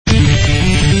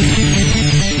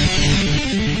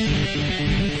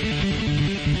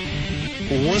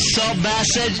What's up,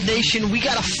 Bass Edge Nation? We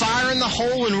got a fire in the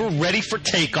hole and we're ready for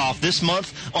takeoff this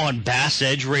month on Bass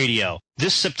Edge Radio.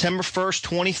 This September 1st,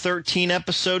 2013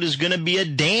 episode is going to be a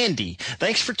dandy.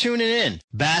 Thanks for tuning in.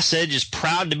 Bass Edge is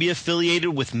proud to be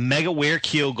affiliated with MegaWare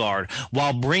Keel Guard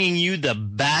while bringing you the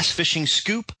bass fishing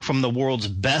scoop from the world's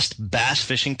best bass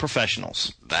fishing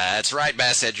professionals. That's right,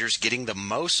 Bass Edgers, getting the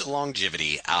most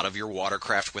longevity out of your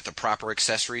watercraft with the proper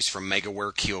accessories from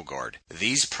MegaWare Keel Guard.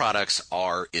 These products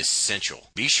are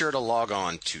essential. Be sure to log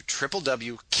on to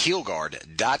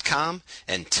www.keelguard.com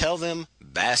and tell them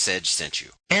Bass Edge sent you.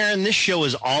 Aaron, this show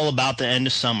is all about the end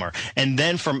of summer, and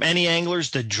then from any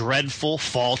anglers, the dreadful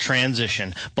fall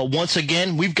transition. But once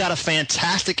again, we've got a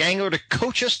fantastic angler to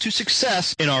coach us to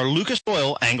success in our Lucas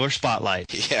Oil Angler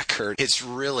Spotlight. Yeah, Kurt, it's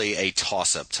really a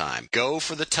toss-up time. Go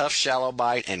for the tough shallow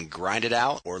bite and grind it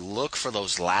out, or look for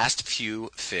those last few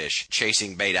fish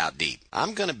chasing bait out deep.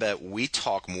 I'm going to bet we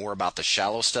talk more about the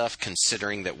shallow stuff,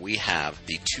 considering that we have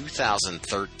the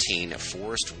 2013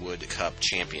 Forrest Wood Cup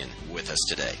Champion with us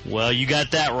today. Well, you got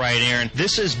that right, Aaron.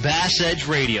 This is Bass Edge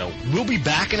Radio. We'll be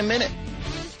back in a minute.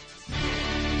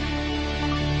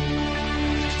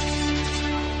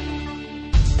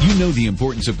 You know the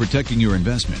importance of protecting your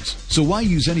investments, so why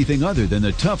use anything other than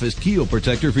the toughest keel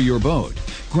protector for your boat?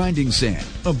 Grinding sand,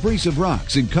 abrasive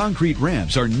rocks, and concrete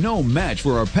ramps are no match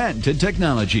for our patented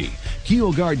technology.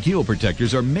 Keel Guard keel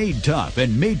protectors are made tough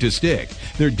and made to stick.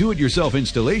 Their do-it-yourself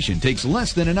installation takes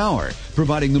less than an hour,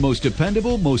 providing the most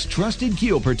dependable, most trusted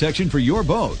keel protection for your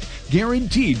boat,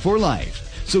 guaranteed for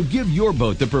life. So give your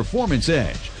boat the performance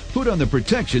edge. Put on the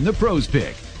protection the pros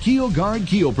pick. Keel Guard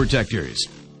keel protectors.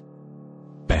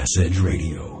 Bass Edge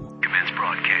Radio. Commence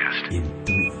broadcast in 3,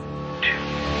 2, 1.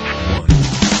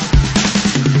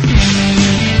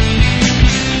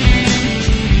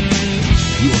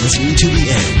 You're listening to The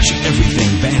Edge,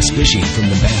 everything bass fishing from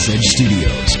the Bass Edge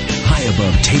Studios, high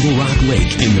above Table Rock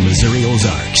Lake in the Missouri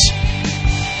Ozarks.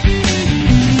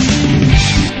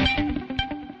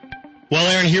 Well,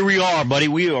 Aaron, here we are, buddy.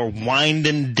 We are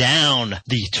winding down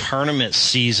the tournament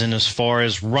season as far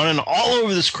as running all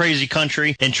over this crazy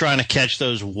country and trying to catch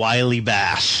those wily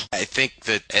bass. I think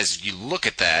that as you look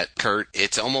at that, Kurt,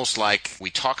 it's almost like we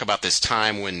talk about this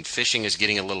time when fishing is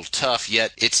getting a little tough,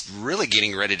 yet it's really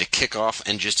getting ready to kick off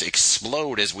and just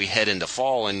explode as we head into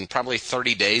fall. And probably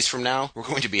 30 days from now, we're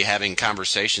going to be having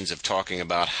conversations of talking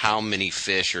about how many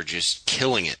fish are just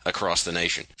killing it across the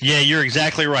nation. Yeah, you're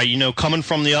exactly right. You know, coming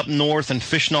from the up north and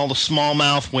fishing all the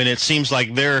smallmouth when it seems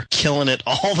like they're killing it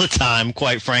all the time,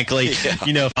 quite frankly. Yeah.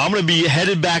 You know, I'm going to be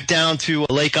headed back down to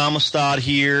Lake Amistad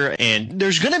here, and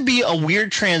there's going to be a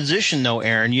weird transition, though,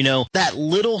 Aaron. You know, that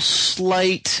little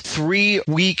slight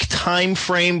 3-week time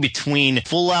frame between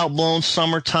full out blown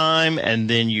summertime and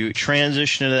then you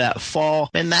transition into that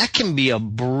fall, and that can be a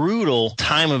brutal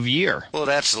time of year. Well, it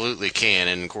absolutely can,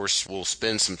 and of course, we'll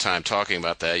spend some time talking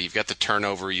about that. You've got the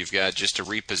turnover, you've got just a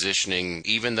repositioning,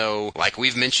 even though, like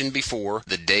we've mentioned before,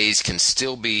 the days can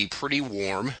still be pretty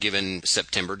warm given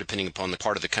September, depending upon the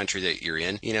part of the country that you're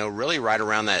in. You know, really right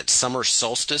around that summer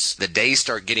solstice, the days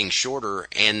start getting shorter,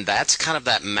 and that's kind of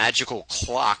that magical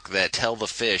clock that tell the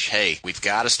fish, hey, we've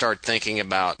got to start thinking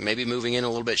about maybe moving in a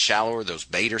little bit shallower. Those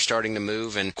bait are starting to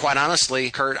move, and quite honestly,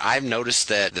 Kurt, I've noticed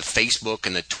that the Facebook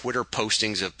and the Twitter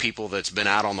postings of people that's been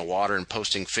out on the water and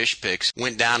posting fish pics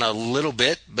went down a little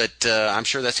bit, but I'm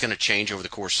sure that's going to change over the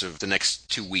course of the next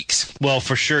 2 weeks. Well,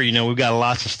 for sure. You know, we've got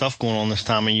lots of stuff going on this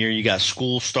time of year. You got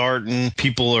school starting.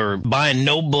 People are buying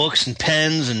notebooks and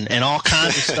pens and all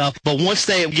kinds of stuff. But once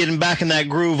they getting back in that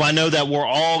groove, I know that we're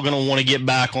all going to want to get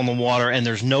back on the water, and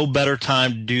there's no better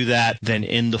time to do that than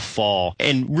in the fall.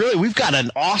 And really, we've got an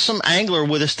awesome angler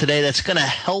with us today that's going to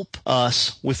help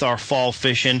us with our fall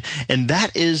fishing, and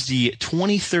that is the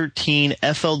 2013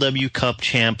 FLW Cup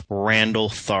champ, Randall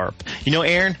Tharp. You know,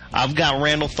 Aaron, I've got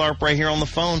Randall Tharp right here on the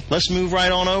phone. Let's move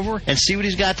right on over and see what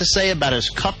he's got to say about his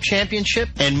Cup Championship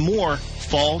and more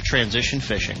fall transition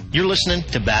fishing. You're listening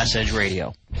to Bass Edge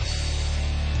Radio.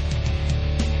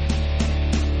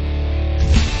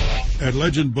 At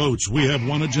Legend Boats, we have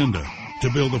one agenda: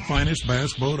 to build the finest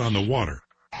bass boat on the water.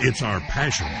 It's our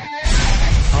passion.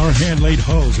 Our hand-laid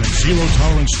hulls and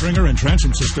zero-tolerance stringer and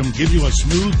transom system give you a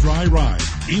smooth, dry ride,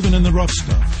 even in the rough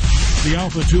stuff. The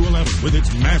Alpha 211 with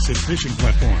its massive fishing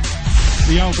platform.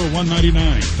 The Alpha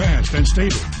 199, fast and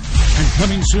stable. And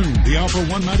coming soon, the Alpha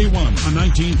 191, a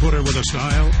 19-footer with a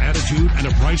style, attitude, and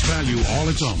a price value all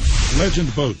its own.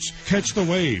 Legend Boats. Catch the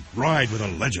wave. Ride with a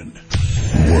legend.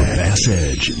 More Bass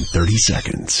Edge in 30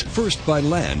 seconds. First by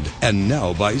land and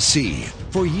now by sea.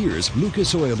 For years,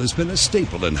 Lucas Oil has been a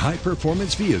staple in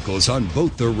high-performance vehicles on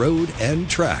both the road and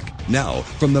track. Now,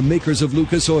 from the makers of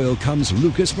Lucas Oil comes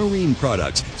Lucas Marine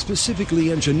products,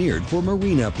 specifically engineered for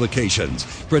marine applications.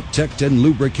 Protect and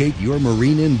lubricate your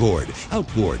marine inboard,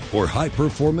 outboard, or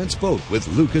high-performance boat with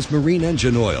Lucas Marine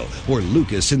Engine Oil or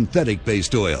Lucas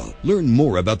Synthetic-Based Oil. Learn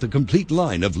more about the complete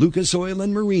line of Lucas Oil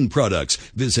and marine products.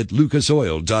 Visit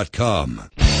lucasoil.com.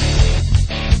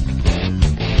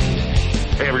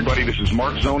 Hey everybody, this is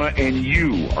Mark Zona, and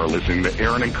you are listening to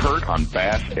Aaron and Kurt on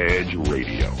Bass Edge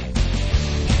Radio.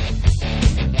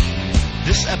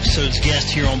 This episode's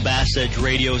guest here on Bass Edge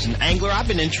Radio is an angler I've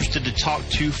been interested to talk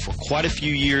to for quite a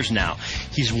few years now.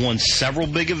 He's won several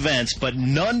big events, but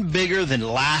none bigger than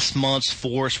last month's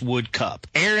Forrest Wood Cup.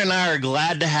 Aaron and I are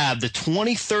glad to have the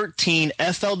 2013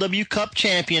 FLW Cup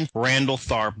Champion, Randall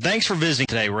Tharp. Thanks for visiting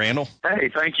today, Randall.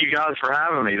 Hey, thank you guys for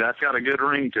having me. That's got a good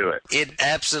ring to it. It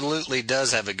absolutely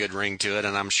does have a good ring to it,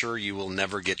 and I'm sure you will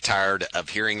never get tired of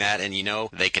hearing that, and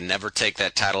they can never take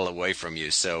that title away from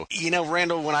you. So,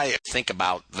 Randall, when I think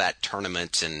about that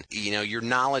tournament and, your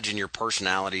knowledge and your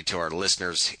personality to our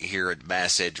listeners here at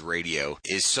Bass Edge Radio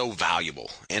is so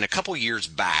valuable. And a couple years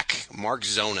back, Mark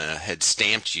Zona had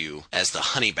stamped you as the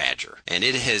honey badger, and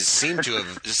it has seemed to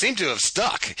have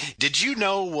stuck. Did you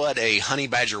know what a honey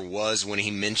badger was when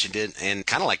he mentioned it, and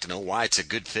kind of like to know why it's a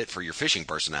good fit for your fishing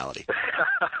personality?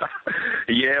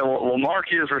 Yeah, well, Mark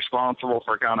is responsible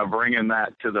for kind of bringing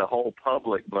that to the whole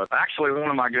public. But actually, one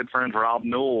of my good friends, Rob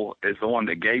Newell, is the one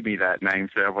that gave me that name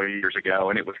several years ago.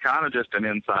 And it was kind of just an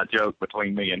inside joke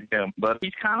between me and him. But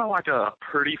he's kind of like a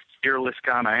pretty fearless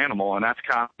kind of animal, and that's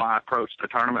kind of my approach to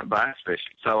tournament bass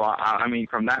fishing. So, I mean,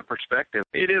 from that perspective,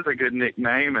 it is a good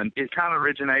nickname, and it kind of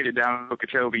originated down in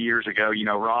Okeechobee years ago.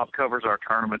 Rob covers our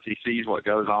tournaments. He sees what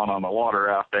goes on the water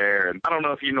out there. And I don't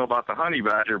know if you know about the honey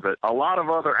badger, but a lot of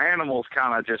other animals kind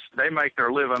of they make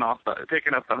their living off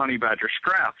picking up the honey badger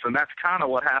scraps, and that's kind of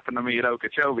what happened to me at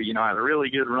Okeechobee. I had a really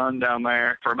good run down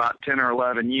there for about 10 or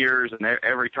 11 years, and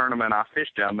every tournament I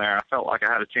fished down there, I felt like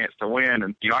I had a chance to win.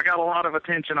 And, I got a lot of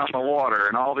attention on the water,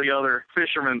 and all the other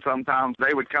fishermen, sometimes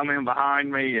they would come in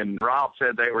behind me, and Rob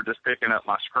said they were just picking up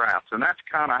my scraps, and that's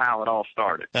kind of how it all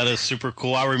started. That is super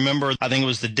cool. I remember, I think it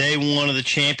was the day one of the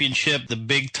championship, the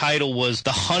big title was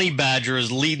the honey badger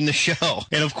is leading the show.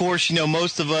 And of course,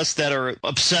 most of us that are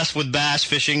obsessed with bass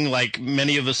fishing, like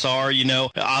many of us are,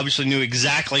 obviously knew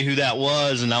exactly who that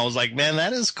was. And I was like, man,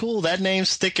 that is cool. That name's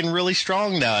sticking really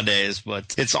strong nowadays.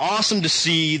 But it's awesome to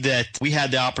see that we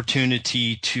had the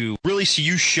opportunity to really see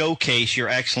you showcase your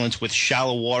excellence with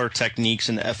shallow water techniques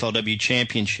in the FLW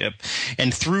Championship.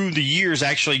 And through the years,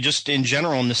 actually, just in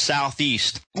general in the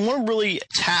Southeast, I want to really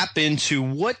tap into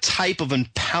what type of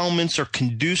impoundments are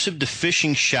conducive to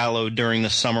fishing shallow during the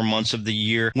summer months of the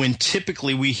year, when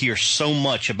typically we hear so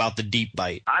much about the deep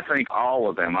bite. I think all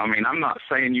of them. I mean, I'm not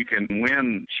saying you can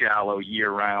win shallow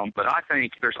year-round, but I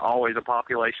think there's always a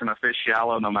population of fish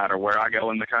shallow no matter where I go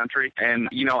in the country. And,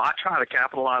 I try to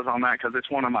capitalize on that because it's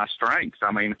one of my strengths.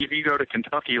 I mean, if you go to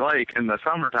Kentucky Lake in the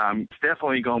summertime, it's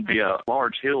definitely going to be a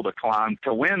large hill to climb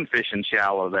to win fishing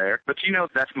shallow there. But,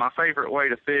 that's my favorite way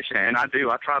to fish, and I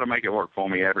try to make it work for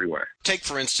me everywhere. Take,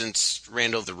 for instance,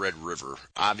 Randall, the Red River.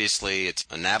 Obviously, it's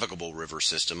a navigable river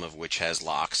system of which has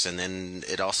locks, and then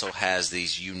it also has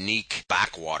these unique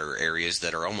backwater areas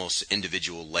that are almost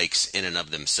individual lakes in and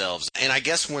of themselves. And I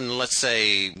guess when, let's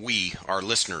say, our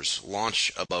listeners,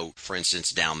 launch a boat, for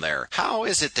instance, down there, how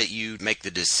is it that you make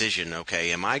the decision,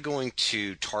 okay, am I going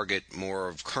to target more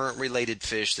of current-related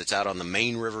fish that's out on the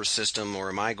main river system, or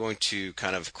am I going to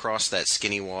kind of cross that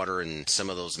skinny water and some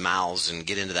of those mouths and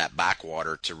get into that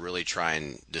backwater to really try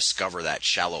and discover that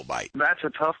shallow bite? That's a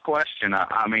tough question.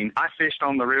 I mean, I fished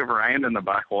on the river and in the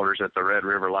backwaters at the Red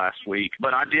River last week,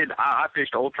 but I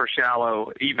fished ultra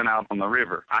shallow even out on the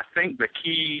river. I think the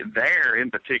key there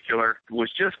in particular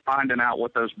was just finding out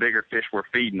what those bigger fish were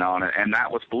feeding on it, and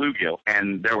that was bluegill.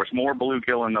 And there was more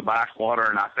bluegill in the backwater,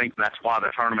 and I think that's why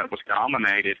the tournament was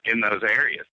dominated in those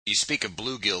areas. You speak of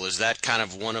bluegill. Is that kind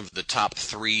of one of the top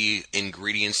 3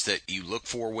 ingredients that you look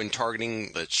for when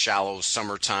targeting the shallow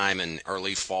summertime and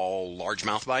early fall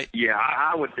largemouth bite? Yeah,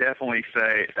 I would definitely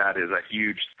say that is a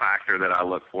huge factor that I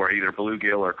look for, either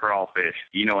bluegill or crawfish.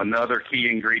 Another key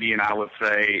ingredient I would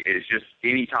say is just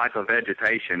any type of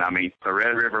vegetation. I mean, the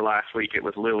Red River last week, it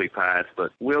was lily pads,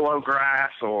 but willow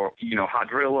grass or,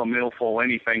 hydrilla, milfoil,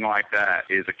 anything like that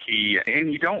is a key.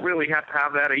 And you don't really have to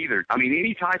have that either. I mean,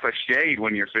 any type of shade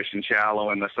when you're fishing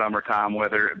shallow in the summertime,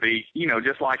 whether it be,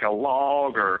 just like a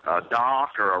log or a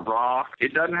dock or a rock.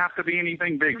 It doesn't have to be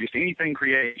anything big, just anything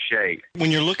create shade.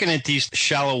 When you're looking at these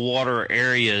shallow water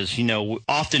areas,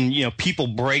 often, people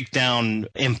break down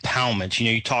impoundments.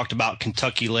 You talked about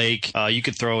Kentucky Lake. You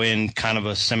could throw in kind of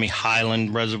a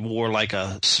semi-highland reservoir like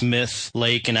a Smith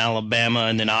Lake in Alabama.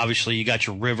 And then obviously you got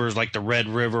your rivers like the Red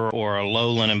River or a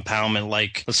lowland impoundment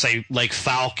like, let's say, Lake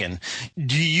Falcon.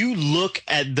 Do you look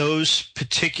at those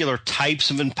particular types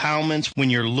of impoundments when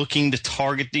you're looking to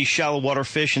target these shallow water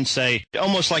fish and say,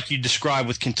 almost like you described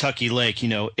with Kentucky Lake,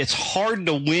 it's hard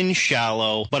to win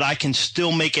shallow, but I can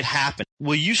still make it happen?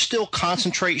 Will you still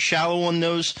concentrate shallow on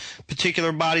those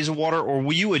particular bodies of water, or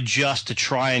will you adjust to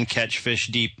try and catch fish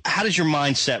deep? How does your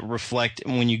mindset reflect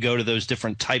when you go to those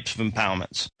different types of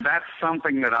impoundments? That's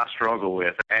something that I struggle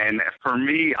with. And for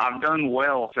me, I've done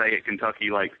well, say, at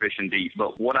Kentucky Lake fishing deep.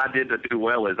 But what I did to do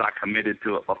well is I committed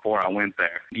to it before I went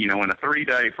there. In a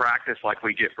 3-day practice like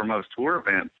we get for most tour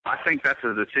events, I think that's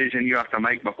a decision you have to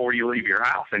make before you leave your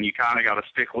house, and you kind of got to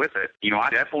stick with it. I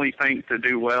definitely think to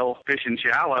do well fishing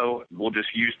shallow, we'll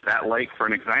just use that lake for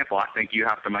an example. I think you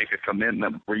have to make a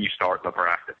commitment where you start the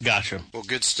practice. Gotcha. Well,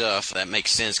 good stuff. That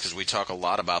makes sense because we talk a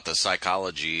lot about the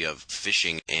psychology of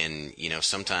fishing, and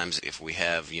sometimes if we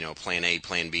have plan A,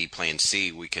 plan B, plan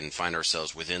C, we can find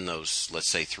ourselves within those, let's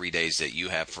say, 3 days that you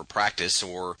have for practice,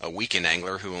 or a weekend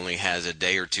angler who only has a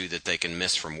day or two that they can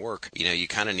miss from work. You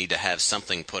kind of need to have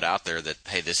something put out there that,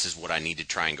 hey, this is what I need to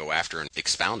try and go after and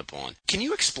expound upon. Can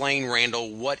you explain,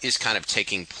 Randall, what is kind of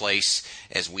taking place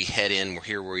as we head in?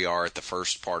 Here we are at the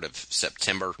first part of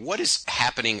September. What is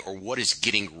happening, or what is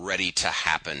getting ready to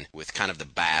happen with kind of the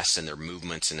bass and their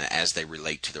movements and as they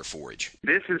relate to their forage?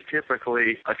 This is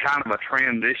typically a kind of a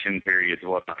transition period is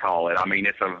what I call it. I mean,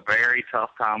 it's a very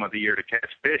tough time of the year to catch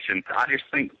fish, and I just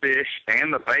think fish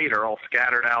and the bait are all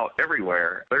scattered out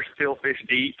everywhere. There's still fish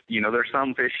deep. There's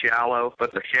some fish shallow,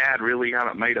 but the shad really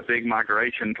haven't made a big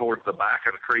migration towards the back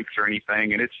of the creeks or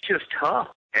anything, and it's just tough.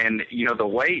 And, the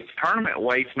weights, tournament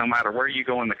weights, no matter where you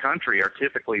go in the country, are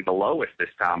typically the lowest this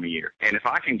time of year. And if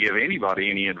I can give anybody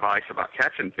any advice about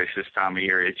catching fish this time of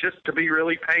year, it's just to be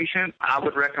really patient. I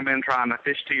would recommend trying to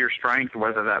fish to your strength,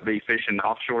 whether that be fishing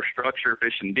offshore structure,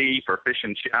 fishing deep, or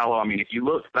fishing shallow. I mean, if you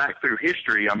look back through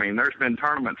history, there's been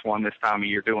tournaments won this time of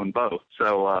year doing both.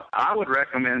 So I would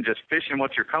recommend just fishing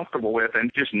what you're comfortable with,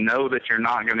 and just know that you're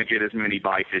not going to get as many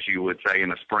bites as you would, say,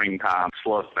 in a springtime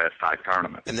slugfest type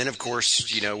tournament. And then, of course,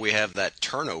 we have that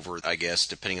turnover, I guess,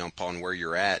 depending upon where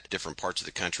you're at. Different parts of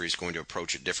the country is going to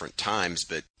approach at different times.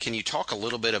 But can you talk a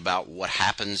little bit about what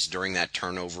happens during that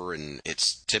turnover? And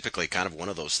it's typically kind of one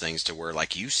of those things to where,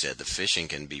 like you said, the fishing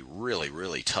can be really,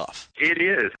 really tough. It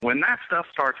is. When that stuff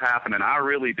starts happening, I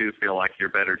really do feel like you're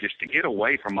better just to get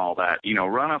away from all that.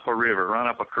 Run up a river, run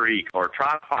up a creek, or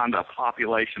try to find a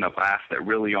population of bass that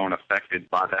really aren't affected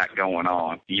by that going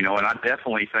on. And I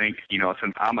definitely think,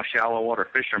 since I'm a shallow water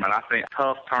fisherman, I think tough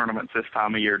tournaments this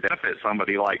time of year benefit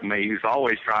somebody like me who's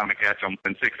always trying to catch them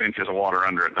in 6 inches of water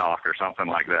under a dock or something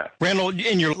like that. Randall,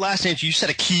 in your last answer, you said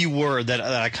a key word that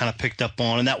I kind of picked up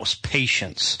on, and that was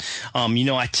patience.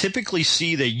 I typically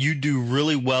see that you do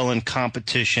really well in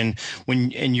competition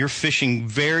and you're fishing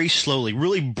very slowly,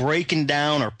 really breaking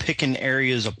down or picking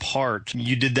areas apart.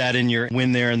 You did that in your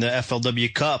win there in the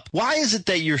FLW Cup. Why is it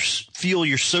that you feel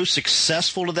you're so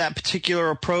successful to that particular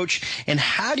approach, and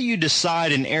how do you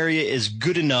decide an area is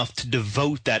good enough to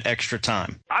devote that extra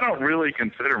time? I don't really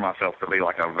consider myself to be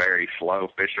like a very slow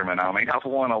fisherman. I've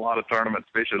won a lot of tournaments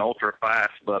fishing ultra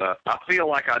fast, but I feel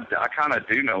like I kind of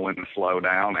do know when to slow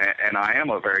down, and I am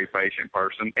a very patient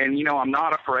person. And, I'm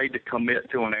not afraid to commit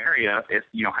to an area if,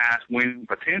 has winning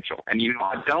potential. And,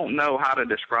 I don't know how to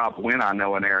describe when I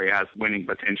know an area has winning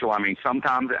potential.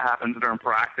 Sometimes it happens during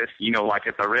practice, like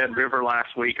at the Red River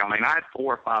last week. I had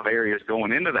 4 or 5 areas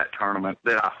going into that tournament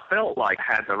that I felt like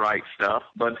had the right stuff,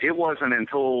 but it wasn't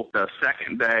until the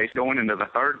second day, going into the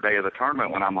third day of the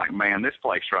tournament, when I'm like, man, this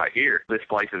place right here, this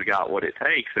place has got what it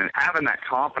takes. And having that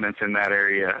confidence in that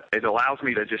area, it allows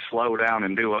me to just slow down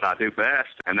and do what I do best,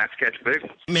 and that's catch big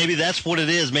ones. Maybe that's what it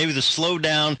is. Maybe the slow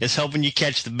down is helping you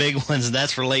catch the big ones, and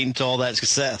that's relating to all that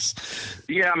success.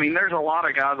 Yeah, there's a lot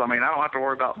of guys. I don't have to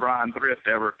worry about Brian Thrift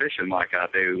ever fishing like I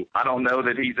do. I don't know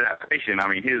that he's that patient.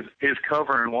 His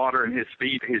cover in water and his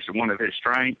speed is one of his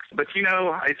strengths. But,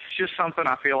 it's just something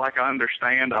I feel like I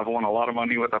understand. I've won a lot of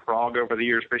money with a frog over the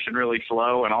years fishing really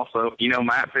slow, and also,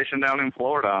 Matt fishing down in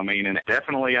Florida. And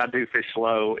definitely I do fish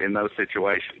slow in those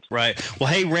situations. Right. Well,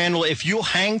 hey, Randall, if you'll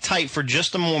hang tight for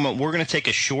just a moment, we're going to take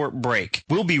a short break.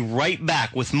 We'll be right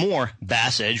back with more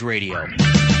Bass Edge Radio.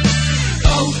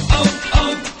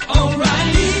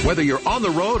 O'Reilly. Whether you're on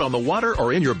the road, on the water,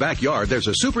 or in your backyard, there's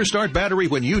a Superstart battery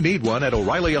when you need one at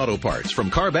O'Reilly Auto Parts. From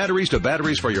car batteries to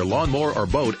batteries for your lawnmower or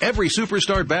boat, every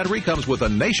Superstart battery comes with a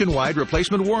nationwide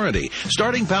replacement warranty.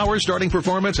 Starting power, starting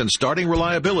performance, and starting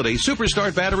reliability,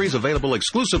 Superstart batteries available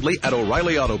exclusively at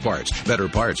O'Reilly Auto Parts. Better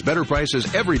parts, better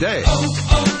prices every day.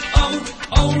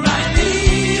 O'Reilly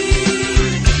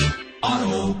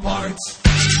Auto Parts.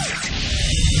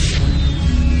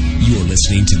 You're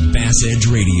listening to Bass Edge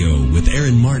Radio with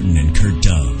Aaron Martin and Kurt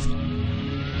Dove.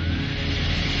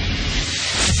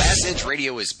 Bass Edge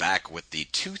Radio is back with the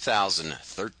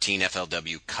 2013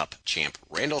 FLW Cup champ,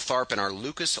 Randall Tharp, and our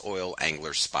Lucas Oil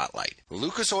Angler Spotlight.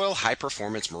 Lucas Oil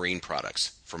high-performance marine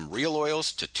products. From real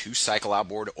oils to two-cycle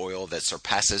outboard oil that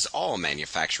surpasses all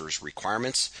manufacturers'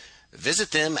 requirements.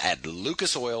 Visit them at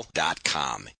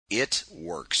lucasoil.com. It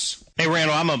works. Hey,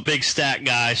 Randall, I'm a big stat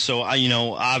guy, so,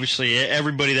 obviously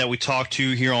everybody that we talk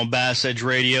to here on Bass Edge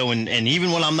Radio, and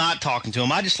even when I'm not talking to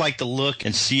them, I just like to look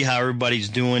and see how everybody's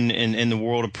doing in the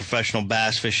world of professional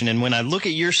bass fishing. And when I look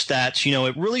at your stats,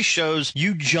 it really shows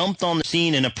you jumped on the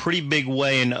scene in a pretty big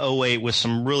way in 2008 with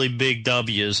some really big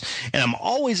W's. And I'm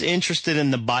always interested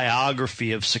in the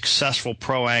biography of successful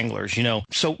pro anglers,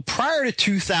 So prior to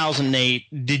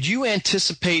 2008, did you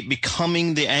anticipate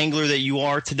becoming the angler that you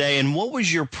are today? And what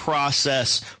was your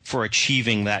process for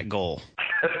achieving that goal?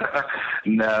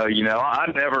 No,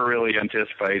 I never really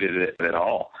anticipated it at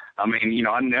all. I mean,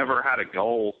 I never had a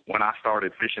goal when I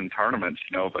started fishing tournaments,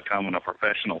 becoming a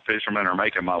professional fisherman or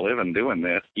making my living doing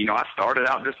this. I started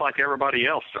out just like everybody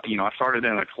else. I started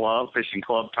in a club, fishing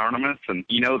club tournaments, and,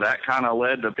 that kind of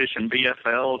led to fishing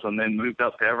BFLs and then moved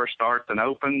up to Everstarts and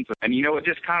Opens. And, it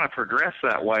just kind of progressed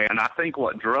that way. And I think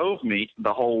what drove me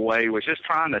the whole way was just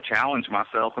trying to challenge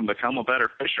myself and become a better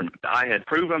fisherman. I had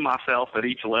proven myself at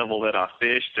each level that I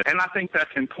fished, and I think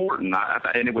that's important.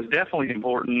 And it was definitely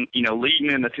important,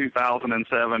 leading into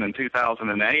 2007 and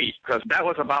 2008, because that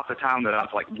was about the time that I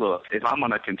was like, look, if I'm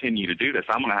going to continue to do this,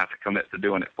 I'm going to have to commit to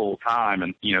doing it full time.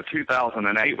 And,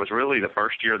 2008 was really the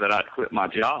first year that I'd quit my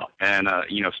job and,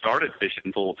 started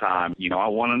fishing full time. I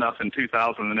won enough in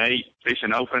 2008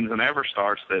 fishing Opens and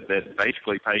Everstarts that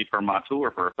basically paid for my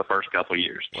tour for the first couple of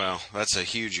years. Well, that's a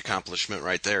huge accomplishment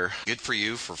right there. Good for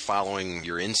you for following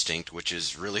your instinct, which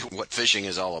is really what fishing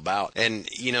is all about. And,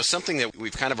 something that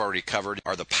we've kind of already covered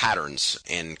are the patterns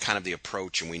and kind of the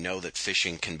approach, and we know that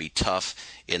fishing can be tough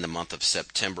in the month of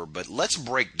September, but let's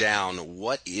break down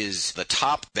what is the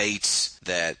top baits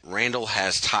that Randall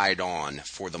has tied on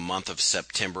for the month of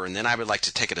September, and then I would like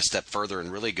to take it a step further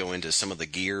and really go into some of the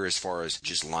gear as far as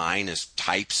just line, as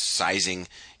types, sizing,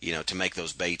 to make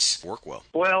those baits work well.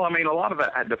 Well, a lot of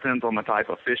it depends on the type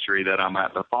of fishery that I'm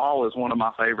at. The fall is one of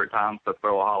my favorite times to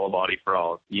throw a hollow body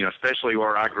frog, especially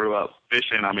where I grew up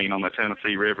fishing. On the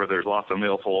Tennessee River, there's lots of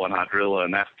milfoil and hydrilla,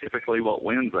 and that's typically what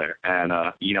wins there. And,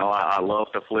 I love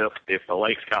to flip. If the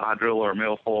lake's got hydrilla or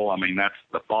milfoil, that's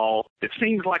the fall. It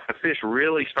seems like the fish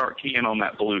really start keying on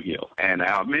that bluegill. And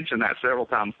I've mentioned that several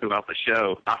times throughout the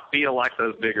show. I feel like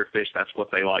those bigger fish, that's what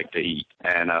they like to eat.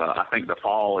 And I think the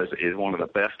fall is one of the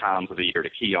best times of the year to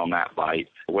key on that bite,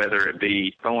 whether it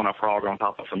be throwing a frog on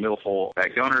top of some milfoil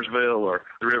at Gunnersville or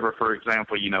the river, for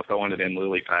example, throwing it in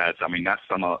lily pads. That's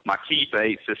some of my key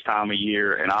baits this time of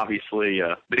year, and obviously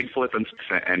big flipping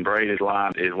and braided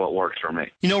line is what works for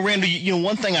me. Randall,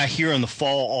 one thing I hear in the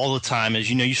fall all the time is,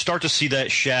 you start to see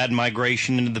that shad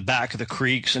migration into the back of the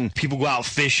creeks, and people go out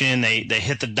fishing, they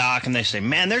hit the dock, and they say,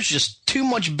 man, there's just too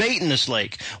much bait in this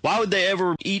lake. Why would they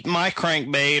ever eat my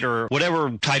crankbait or whatever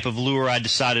type of lure I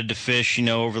decided to fish,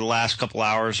 over the last couple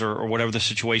hours or whatever the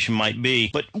situation might be?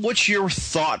 But what's your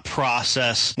thought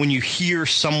process when you hear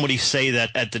somebody say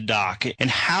that at the dock? And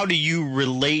how do you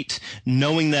relate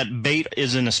knowing that bait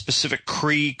is in a specific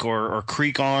creek or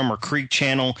creek arm or creek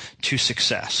channel to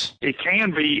success? It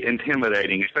can be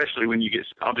intimidating, especially when you get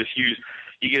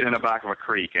in the back of a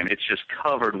creek and it's just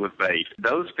covered with bait.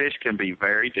 Those fish can be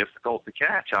very difficult to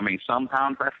catch.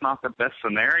 Sometimes that's not the best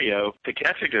scenario to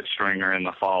catch a good stringer in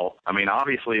the fall.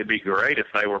 Obviously it'd be great if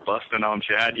they were busting on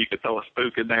shad. You could throw a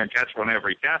spook in there and catch one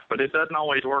every cast, but it doesn't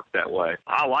always work that way.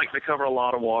 I like to cover a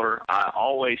lot of water. I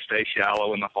always stay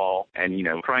shallow in the fall. And,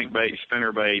 crankbait,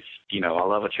 spinnerbaits, I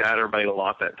love a chatterbait a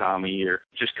lot that time of year.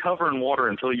 Just covering water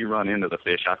until you run into the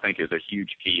fish, I think, is a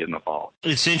huge key in the fall.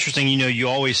 It's interesting, you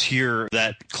always hear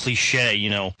that cliche cliche, you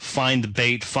know, find the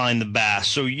bait, find the bass.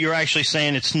 So you're actually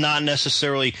saying it's not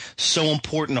necessarily so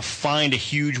important to find a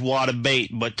huge wad of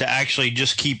bait, but to actually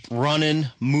just keep running,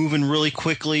 moving really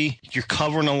quickly. You're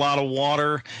covering a lot of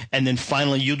water, and then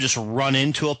finally you'll just run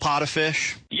into a pot of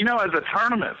fish. You know, as a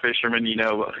tournament fisherman, you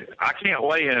know, I can't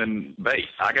weigh in bait.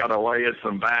 I got to weigh in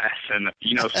some bass. And,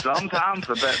 you know, sometimes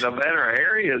the better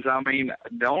areas, I mean,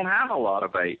 don't have a lot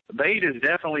of bait. Bait is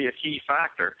definitely a key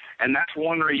factor. And that's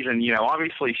one reason, you know,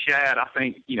 obviously shad, I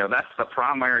think, you know, that's the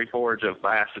primary forage of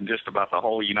bass in just about the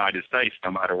whole United States,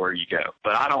 no matter where you go.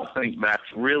 But I don't think that's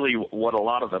really what a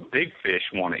lot of the big fish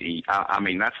want to eat. I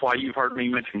mean, that's why you've heard me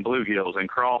mention bluegills and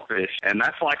crawfish. And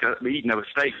that's like eating a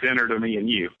steak dinner to me and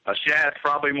you. A shad's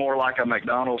probably more like a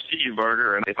McDonald's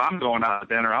cheeseburger, and if I'm going out to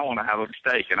dinner, I want to have a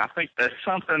steak. And I think that's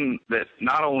something that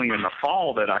not only in the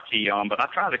fall that I key on, but I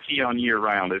try to key on year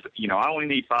round is, you know, I only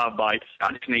need 5 bites.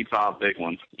 I just need 5 big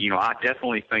ones. You know, I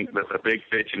definitely think that the big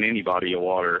fish in any body of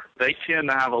water, they tend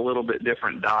to have a little bit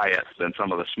different diets than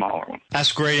some of the smaller ones.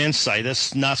 That's great insight.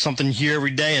 That's not something you hear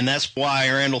every day, and that's why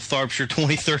Randall Tharp's your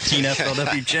 2013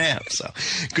 FLW champ. So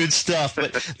good stuff.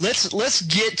 But let's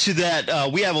get to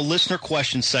that. We have a listener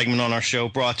question segment on our show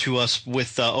brought to us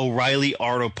with O'Reilly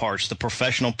Auto Parts, the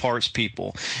professional parts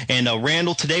people. And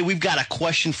Randall, today we've got a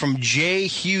question from Jay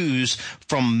Hughes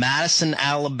from Madison,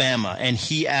 Alabama, and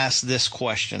he asked this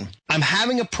question. I'm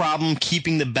having a problem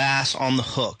keeping the bass on the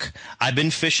hook. I've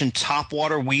been fishing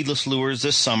topwater weedless lures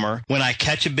this summer. When I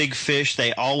catch a big fish,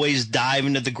 they always dive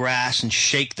into the grass and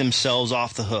shake themselves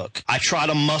off the hook. I try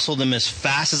to muscle them as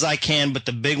fast as I can, but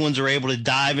the big ones are able to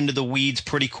dive into the weeds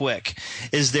pretty quick.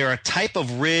 Is there a type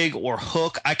of rig or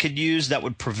hook I could use that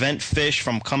would prevent fish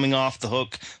from coming off the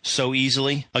hook so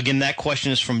easily? Again, that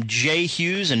question is from Jay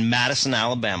Hughes in Madison,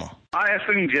 Alabama. I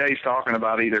assume Jay's talking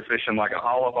about either fishing like a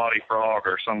hollow body frog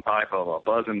or some type of a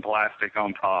buzzing plastic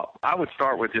on top. I would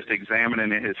start with just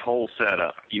examining his whole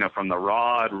setup, you know, from the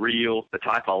rod, reel, the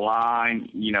type of line,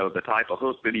 you know, the type of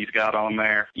hook that he's got on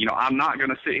there. You know, I'm not going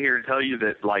to sit here and tell you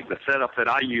that, like, the setup that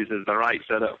I use is the right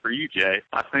setup for you, Jay.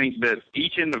 I think that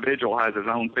each individual has his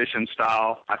own fishing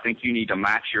style. I think you need to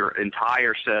match your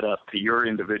entire setup to your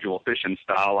individual fishing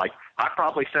style. Like, I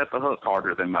probably set the hook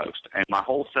harder than most, and my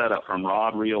whole setup from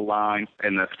rod, reel, line,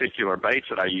 and the particular baits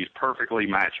that I use perfectly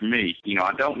match me. You know,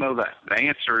 I don't know that the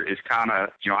answer is kind of,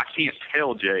 you know, I can't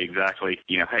tell Jay exactly,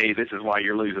 you know, hey, this is why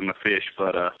you're losing the fish,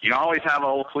 but you always have an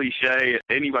old cliche.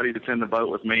 Anybody that's in the boat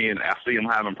with me and I see them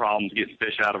having problems getting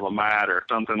fish out of a mat or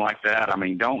something like that, I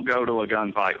mean, don't go to a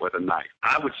gunfight with a knife.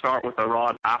 I would start with a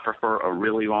rod. I prefer a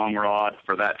really long rod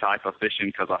for that type of fishing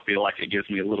because I feel like it gives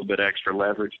me a little bit extra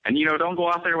leverage. And, you know, don't go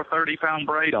out there with 30-pound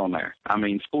braid on there. I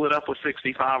mean, split up with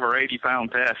 65 or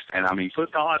 80-pound test, and I mean,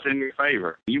 put the odds in your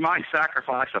favor. You might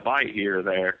sacrifice a bite here or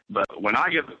there, but when I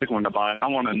get the big one to bite, I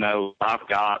want to know I've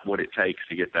got what it takes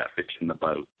to get that fish in the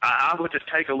boat. I would just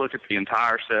take a look at the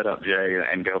entire setup, Jay,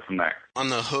 and go from there. On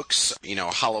the hooks, you know,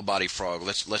 hollow body frog,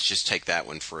 let's just take that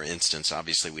one for instance.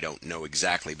 Obviously, we don't know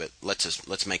exactly, but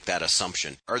let's make that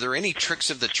assumption. Are there any tricks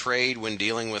of the trade when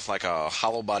dealing with like a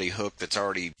hollow body hook that's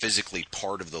already physically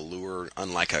part of the lure,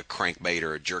 unlike a crankbait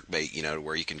or a jerkbait, you know,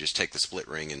 where you can just take the split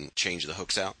ring and change the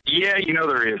hooks out? Yeah, you know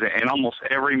there is, and almost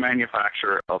every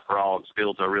manufacturer of frogs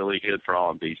builds a really good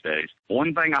frog these days.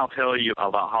 One thing I'll tell you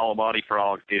about hollow body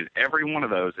frogs is every one of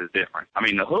those is different. I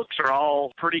mean, the hooks are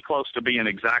all pretty close to being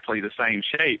exactly the same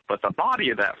shape, but the body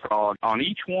of that frog, on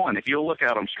each one, if you'll look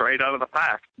at them straight out of the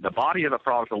pack, the body of the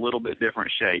frog's a little bit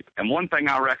different shape. And one thing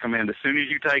I recommend as soon as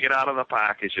you take it out of the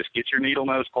pack is just get your needle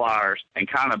nose pliers and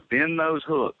kind of bend those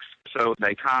hooks so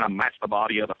they kind of match the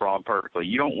body of the frog perfectly.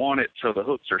 You don't want it so the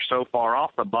hooks are so far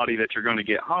off the body that you're going to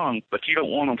get hung, but you don't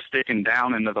want them sticking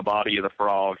down into the body of the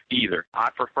frog either.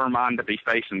 I prefer mine to be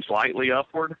facing slightly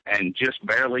upward and just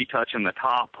barely touching the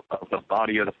top of the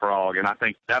body of the frog, and I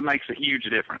think that makes a huge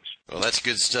difference. Well, that's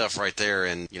good stuff right there,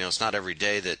 and, you know, it's not every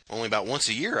day that, only about once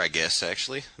a year, I guess,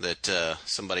 actually, that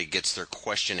somebody gets their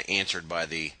question answered by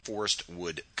the Forrest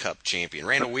Wood Cup champion.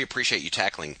 Randall, we appreciate you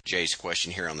tackling Jay's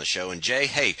question here on the show, and Jay,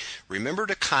 hey, remember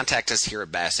to contact us here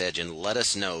at Bass Edge and let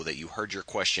us know that you heard your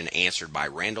question answered by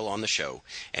Randall on the show,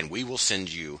 and we will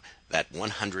send you that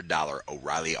 $100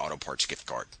 O'Reilly Auto Parts gift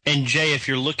card. And Jay, if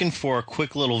you're looking for a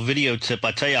quick little video tip,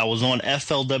 I tell you, I was on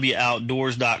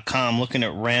FLWOutdoors.com looking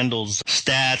at Randall's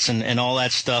stats and all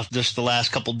that stuff just the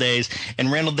last couple days.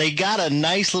 And Randall, they got a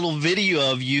nice little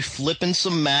video of you flipping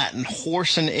some mat and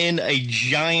horsing in a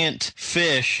giant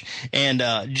fish. And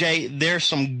Jay, there's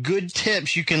some good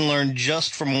tips you can learn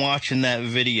just from watching that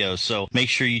video. So make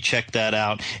sure you check that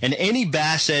out. And any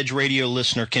Bass Edge radio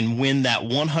listener can win that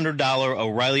 $100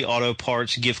 O'Reilly Auto Auto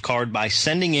Parts gift card by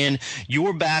sending in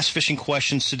your bass fishing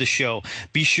questions to the show.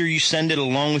 Be sure you send it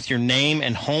along with your name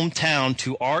and hometown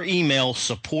to our email,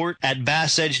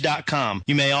 support@bassedge.com.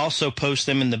 You may also post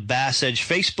them in the Bass Edge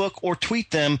Facebook or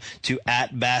tweet them to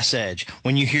 @BassEdge.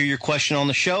 When you hear your question on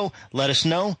the show, let us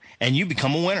know, and you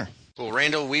become a winner. Well,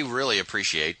 Randall, we really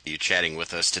appreciate you chatting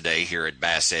with us today here at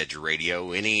Bass Edge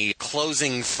Radio. Any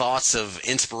closing thoughts of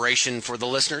inspiration for the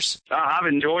listeners? I've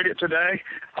enjoyed it today.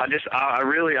 I just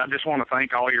want to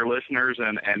thank all your listeners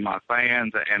and my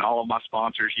fans and all of my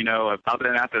sponsors. You know, I've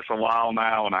been at this a while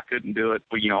now, and I couldn't do it.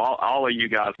 But, you know, all of you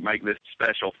guys make this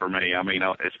special for me. I mean,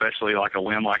 especially like a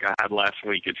win like I had last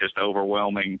week. It's just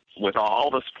overwhelming with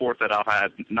all the support that I've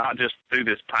had, not just through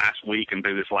this past week and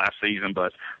through this last season,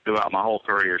 but throughout my whole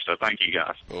career. So thank you,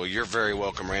 guys. Well, you're very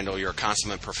welcome, Randall. You're a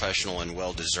consummate professional and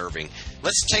well-deserving.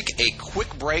 Let's take a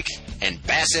quick break, and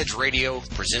Bass Edge Radio,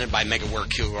 presented by MegaWare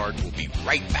Killguard, will be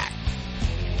right back.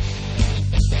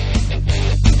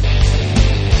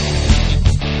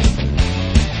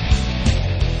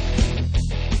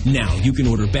 Now you can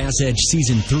order Bass Edge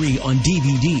Season 3 on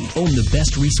DVD. Own the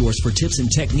best resource for tips and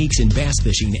techniques in bass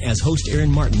fishing as host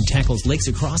Aaron Martin tackles lakes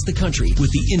across the country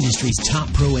with the industry's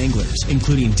top pro anglers,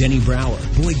 including Denny Brower,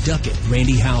 Boyd Duckett,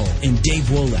 Randy Howell, and Dave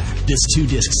Wolak. This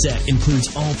 2-disc set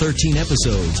includes all 13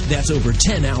 episodes. That's over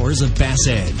 10 hours of Bass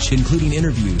Edge, including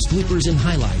interviews, bloopers, and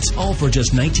highlights, all for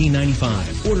just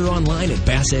 $19.95. Order online at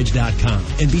BassEdge.com.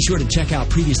 And be sure to check out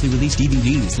previously released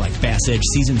DVDs like Bass Edge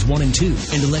Seasons 1 and 2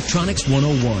 and Electronics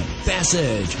 101. Bass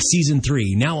Edge Season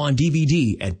 3, now on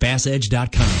DVD at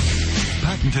BassEdge.com.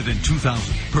 Patented in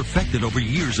 2000, perfected over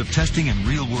years of testing and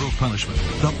real-world punishment,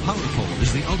 the Power Pole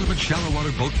is the ultimate shallow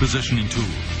water boat positioning tool.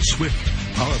 Swift,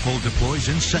 Power Pole deploys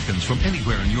in seconds from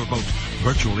anywhere in your boat.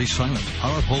 Virtually silent,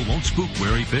 Power Pole won't spook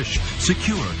wary fish.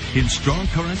 Secure in strong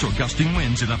currents or gusting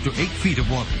winds in up to 8 feet of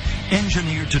water.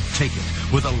 Engineered to take it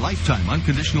with a lifetime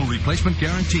unconditional replacement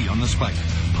guarantee on the spike.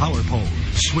 Power Pole,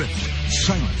 swift,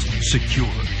 silent, secure.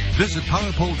 Visit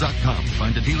PowerPole.com to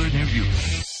find a dealer near you.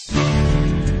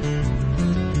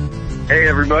 Hey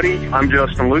everybody, I'm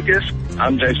Justin Lucas.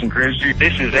 I'm Jason Christie.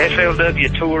 This is FLW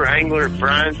Tour Angler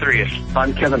Brian Thrift.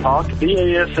 I'm Kevin Hawk,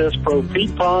 BASS Pro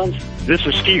Pete Ponds. This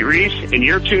is Skeet Reese, and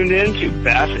you're tuned in to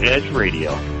Bass Edge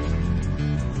Radio.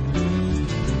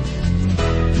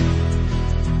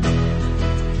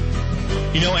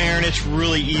 You know, Aaron, it's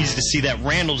really easy to see that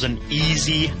Randall's an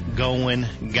easy-going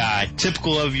guy,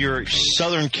 typical of your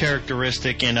southern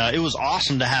characteristic, and it was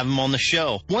awesome to have him on the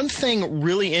show. One thing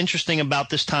really interesting about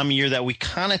this time of year that we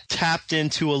kind of tapped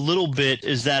into a little bit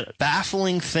is that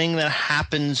baffling thing that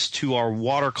happens to our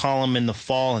water column in the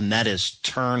fall, and that is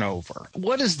turnover.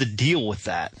 What is the deal with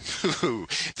that?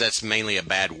 That's mainly a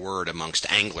bad word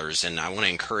amongst anglers, and I want to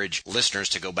encourage listeners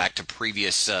to go back to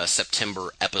previous September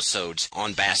episodes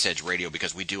on Bass Edge Radio, because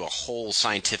we do a whole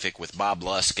scientific with Bob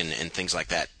Lusk and things like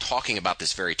that talking about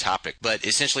this very topic. But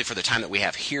essentially for the time that we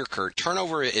have here, Kurt,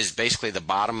 turnover is basically the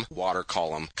bottom water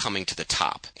column coming to the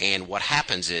top. And what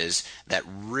happens is that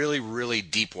really, really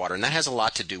deep water, and that has a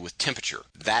lot to do with temperature.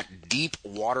 That deep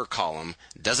water column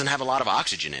doesn't have a lot of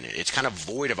oxygen in it. It's kind of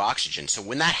void of oxygen. So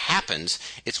when that happens,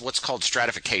 it's what's called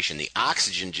stratification. The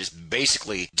oxygen just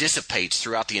basically dissipates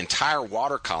throughout the entire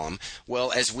water column.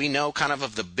 Well, as we know kind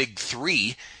of the big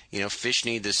three, you know, fish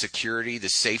need the security, the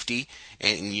safety,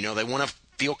 and, you know, they want to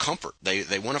feel comfort.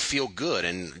 They want to feel good.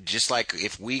 And just like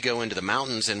if we go into the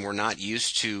mountains and we're not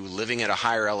used to living at a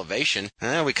higher elevation,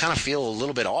 we kind of feel a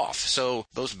little bit off. So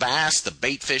those bass, the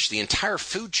bait fish, the entire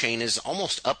food chain is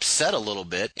almost upset a little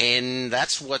bit. And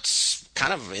that's what's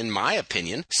kind of, in my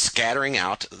opinion, scattering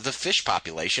out the fish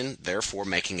population, therefore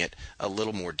making it a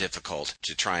little more difficult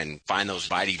to try and find those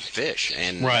biting fish.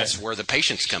 And that's where the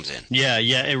patience comes in. Yeah,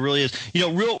 it really is. You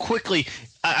know, real quickly,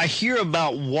 I hear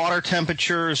about water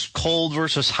temperatures, cold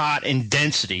versus hot, and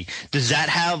density. Does that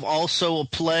have also a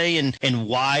play in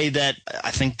why that,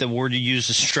 I think the word you use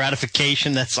is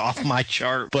stratification, that's off my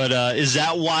chart, but is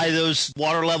that why those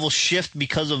water levels shift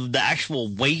because of the actual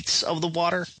weights of the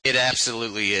water? It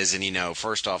absolutely is. And, you know,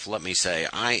 first off, let me say,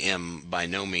 I am by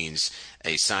no means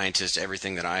a scientist.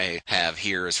 Everything that I have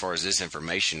here as far as this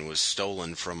information was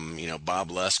stolen from, you know,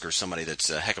 Bob Lusk or somebody that's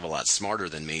a heck of a lot smarter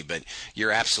than me, but you're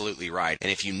absolutely right.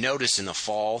 And if you notice in the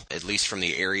fall, at least from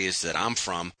the areas that I'm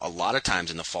from, a lot of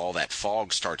times in the fall that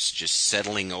fog starts just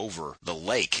settling over the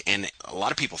lake. And a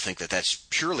lot of people think that that's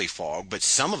purely fog, but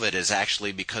some of it is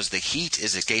actually because the heat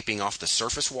is escaping off the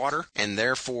surface water, and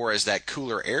therefore as that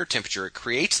cooler air temperature, it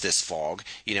creates this fog,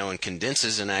 you know, and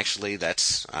condenses. And actually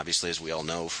that's obviously, as we all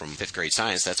know from 5th grade rocket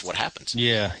science. That's what happens.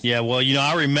 Yeah. Well,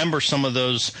 I remember some of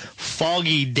those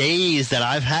foggy days that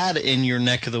I've had in your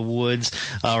neck of the woods.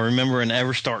 I remember an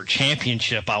EverStart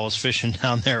Championship. I was fishing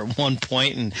down there at one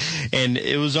point, and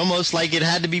it was almost like it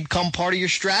had to become part of your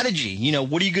strategy.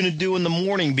 What are you going to do in the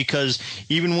morning? Because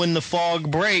even when the fog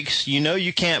breaks,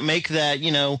 you can't make that,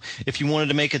 if you wanted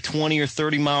to make a 20 or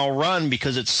 30 mile run,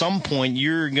 because at some point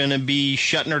you're going to be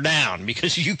shutting her down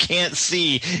because you can't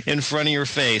see in front of your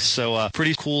face. So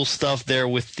pretty cool stuff there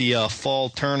with the fall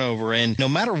turnover. And no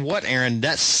matter what, Aaron,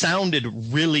 that sounded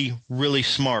really, really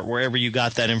smart wherever you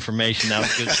got that information. That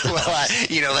was good stuff.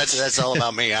 Well, that's all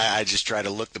about me. I just try to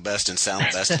look the best and sound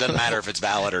the best. It doesn't matter if it's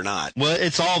valid or not. Well,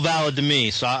 it's all valid to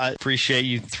me, so I appreciate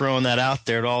you throwing that out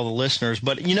there to all the listeners.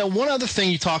 But, one other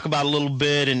thing you talk about a little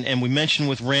bit, and we mentioned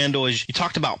with Randall, is you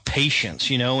talked about patience,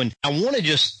 and I want to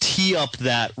just tee up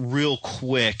that real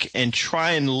quick and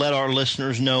try and let our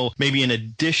listeners know maybe an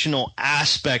additional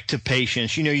aspect to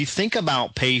patience. You think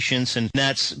about patience, and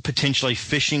that's potentially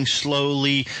fishing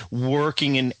slowly,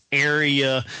 working an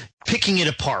area, picking it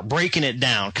apart, breaking it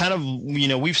down. Kind of,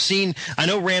 we've seen, I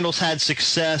know Randall's had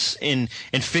success in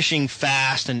fishing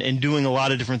fast and doing a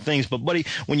lot of different things, but buddy,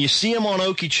 when you see him on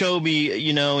Okeechobee,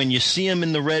 and you see him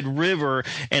in the Red River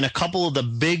and a couple of the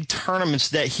big tournaments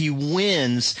that he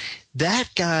wins, that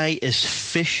guy is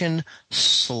fishing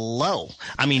slow.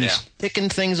 He's picking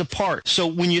things apart. So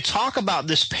when you talk about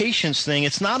this patience thing,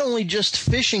 it's not only just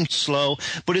fishing slow,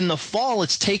 but in the fall,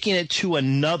 it's taking it to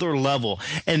another level.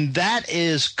 And that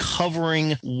is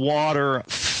covering water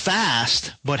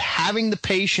fast, but having the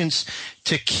patience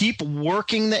to keep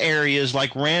working the areas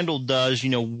like Randall does,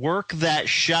 work that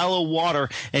shallow water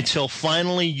until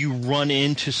finally you run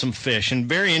into some fish. And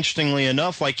very interestingly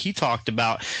enough, like he talked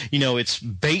about, it's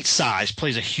bait size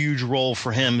plays a huge role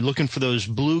for him. Looking for those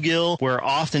bluegill, where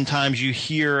oftentimes you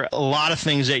hear a lot of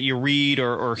things that you read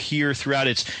or hear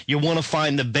throughout, you want to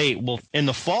find the bait. Well, in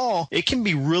the fall, it can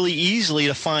be really easily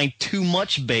to find too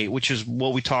much bait, which is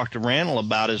what we talked to Randall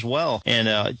about as well.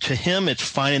 And to him, it's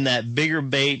finding that bigger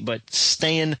bait, but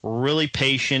staying really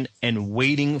patient and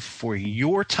waiting for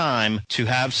your time to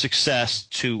have success,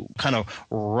 to kind of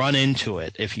run into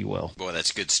it, if you will. Boy,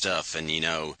 that's good stuff. And,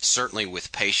 certainly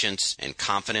with patience and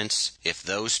confidence, if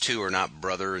those two are not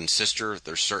brother and sister,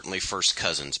 they're certainly first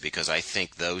cousins, because I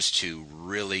think those two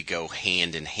really go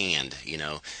hand in hand.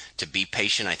 To be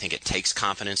patient, I think it takes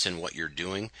confidence in what you're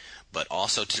doing. But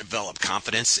also to develop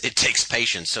confidence, it takes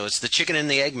patience. So it's the chicken and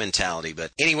the egg mentality.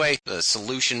 But anyway, the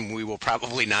solution we will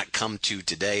probably not come to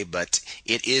today, but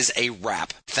it is a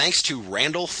wrap. Thanks to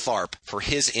Randall Tharp for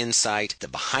his insight, the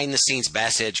behind-the-scenes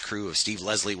Bass Edge crew of Steve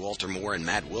Leslie, Walter Moore, and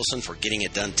Matt Wilson for getting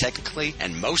it done technically,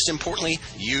 and most importantly,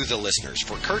 you, the listeners.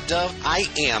 For Kurt Dove, I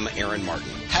am Aaron Martin.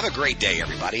 Have a great day,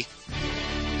 everybody.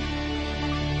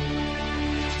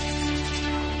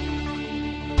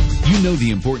 You know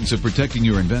the importance of protecting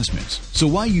your investments, so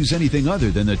why use anything other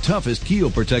than the toughest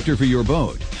keel protector for your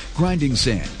boat? Grinding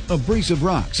sand, abrasive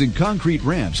rocks, and concrete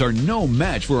ramps are no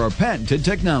match for our patented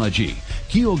technology.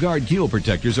 Keel Guard keel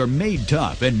protectors are made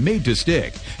tough and made to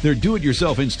stick. Their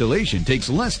do-it-yourself installation takes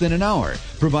less than an hour,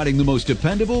 providing the most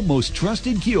dependable, most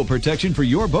trusted keel protection for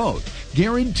your boat,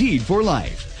 guaranteed for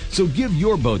life. So give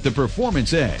your boat the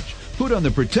performance edge. Put on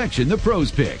the protection the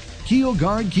pros pick. Keel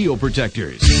Guard keel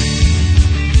protectors.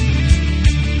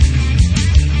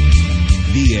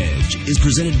 The Edge is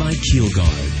presented by Keel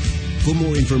Guard. For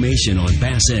more information on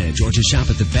Bass Edge or to shop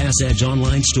at the Bass Edge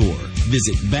online store,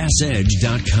 visit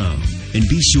bassedge.com. And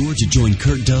be sure to join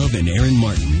Kurt Dove and Aaron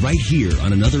Martin right here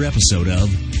on another episode of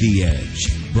The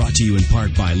Edge. Brought to you in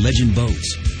part by Legend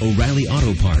Boats, O'Reilly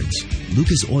Auto Parts,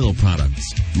 Lucas Oil Products,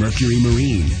 Mercury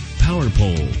Marine, Power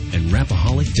Pole, and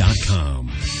Rapaholic.com.